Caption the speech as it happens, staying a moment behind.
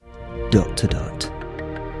The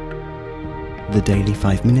daily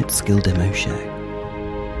 5-minute skill demo show.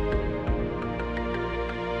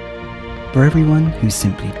 For everyone who's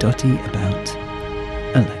simply dotty about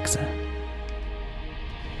Alexa.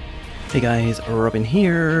 Hey guys, Robin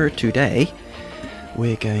here. Today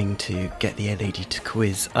we're going to get the A-lady to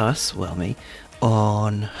quiz us, well me,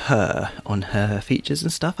 on her features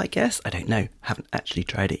and stuff, I guess. I don't know, haven't actually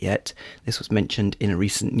tried it yet. This was mentioned in a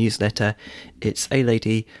recent newsletter. It's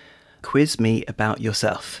A-lady, quiz me about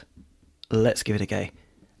yourself. Let's give it a go.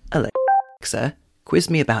 Alexa, quiz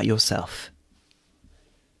me about yourself.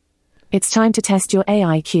 It's time to test your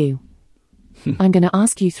AIQ. I'm going to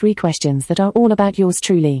ask you 3 questions that are all about yours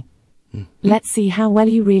truly. Let's see how well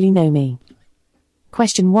you really know me.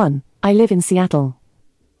 Question 1. I live in Seattle.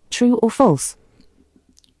 True or false?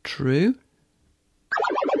 True.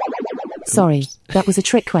 Sorry, that was a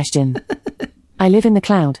trick question. I live in the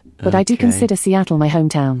cloud, but I do consider Seattle my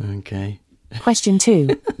hometown. Okay. Question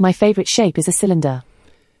 2. My favourite shape is a cylinder.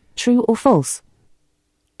 True or false?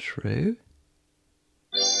 True.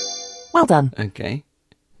 Well done. Okay.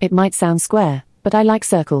 It might sound square, but I like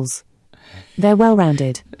circles. They're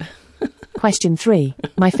well-rounded. Question 3.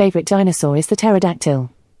 My favourite dinosaur is the pterodactyl.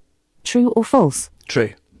 True or false?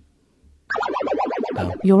 True.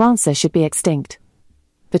 Your answer should be extinct.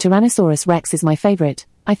 The Tyrannosaurus Rex is my favourite.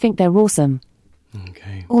 I think they're awesome.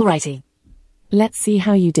 Okay. Alrighty. Let's see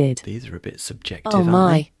how you did. These are a bit subjective, Oh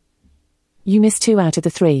my. aren't You missed 2 out of the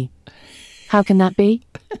 3. How can that be?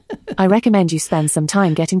 I recommend you spend some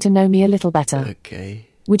time getting to know me a little better. they? Okay.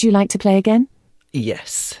 Would you like to play again?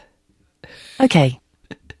 Yes. Okay.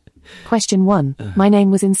 Question 1. My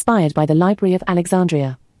name was inspired by the Library of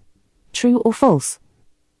Alexandria. True or false?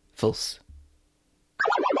 False.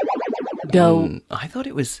 Go. I thought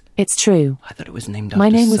it was It's true. named after My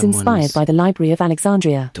name was someone's inspired by the Library of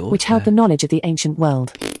Alexandria, which held the knowledge of the ancient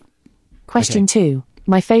world. Question 2.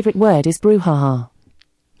 My favourite word is brouhaha.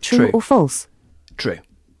 True or false? True.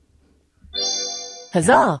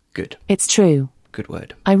 Huzzah! Good. It's true. Good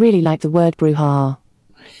word. I really like the word brouhaha.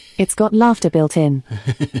 It's got laughter built in.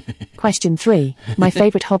 Question 3. My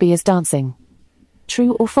favourite hobby is dancing.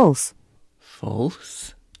 True or false?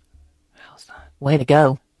 False. How's that? Way to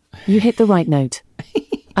go. You hit the right note.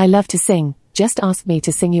 I love to sing. Just ask me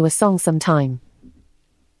to sing you a song sometime.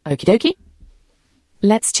 Okie dokie.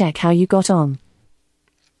 Let's check how you got on.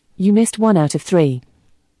 You missed 1 out of 3.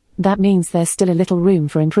 That means there's still a little room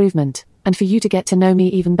for improvement, and for you to get to know me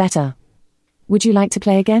even better. Would you like to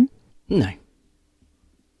play again? No.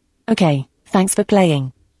 Okay, thanks for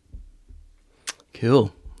playing.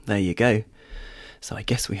 Cool. There you go. So I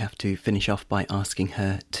guess we have to finish off by asking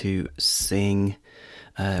her to sing.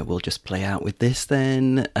 We'll just play out with this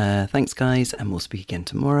then. Thanks guys, and we'll speak again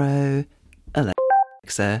tomorrow.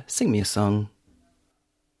 Alexa, sing me a song.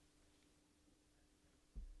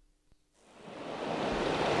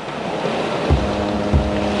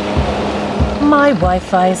 My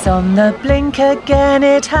Wi-Fi's on the blink again,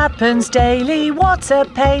 it happens daily, what a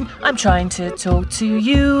pain. I'm trying to talk to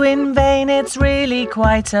you in vain, it's really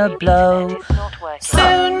quite a blow.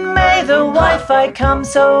 Soon may the Wi-Fi come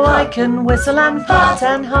so I can whistle and fart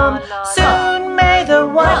and hum. Soon may the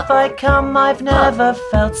Wi-Fi come, I've never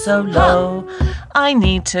felt so low. I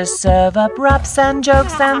need to serve up raps and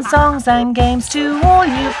jokes and songs and games to all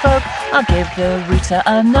you folk. I'll give the router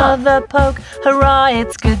another poke, hurrah,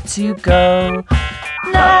 it's good to go.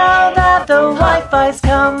 Now that the Wi-Fi's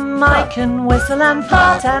come, I can whistle and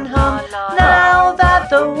fart and hum. Now that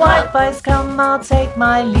the Wi-Fi's come, I'll take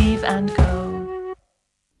my leave and go.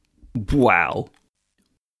 Wow.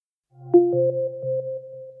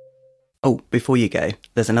 Oh, before you go,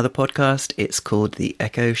 there's another podcast. It's called The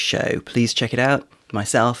Echo Show. Please check it out.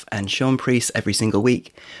 Myself and Sean Priest every single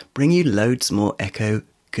week bring you loads more Echo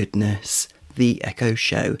goodness. The Echo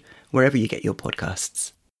Show, wherever you get your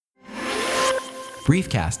podcasts.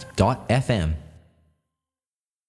 Briefcast.fm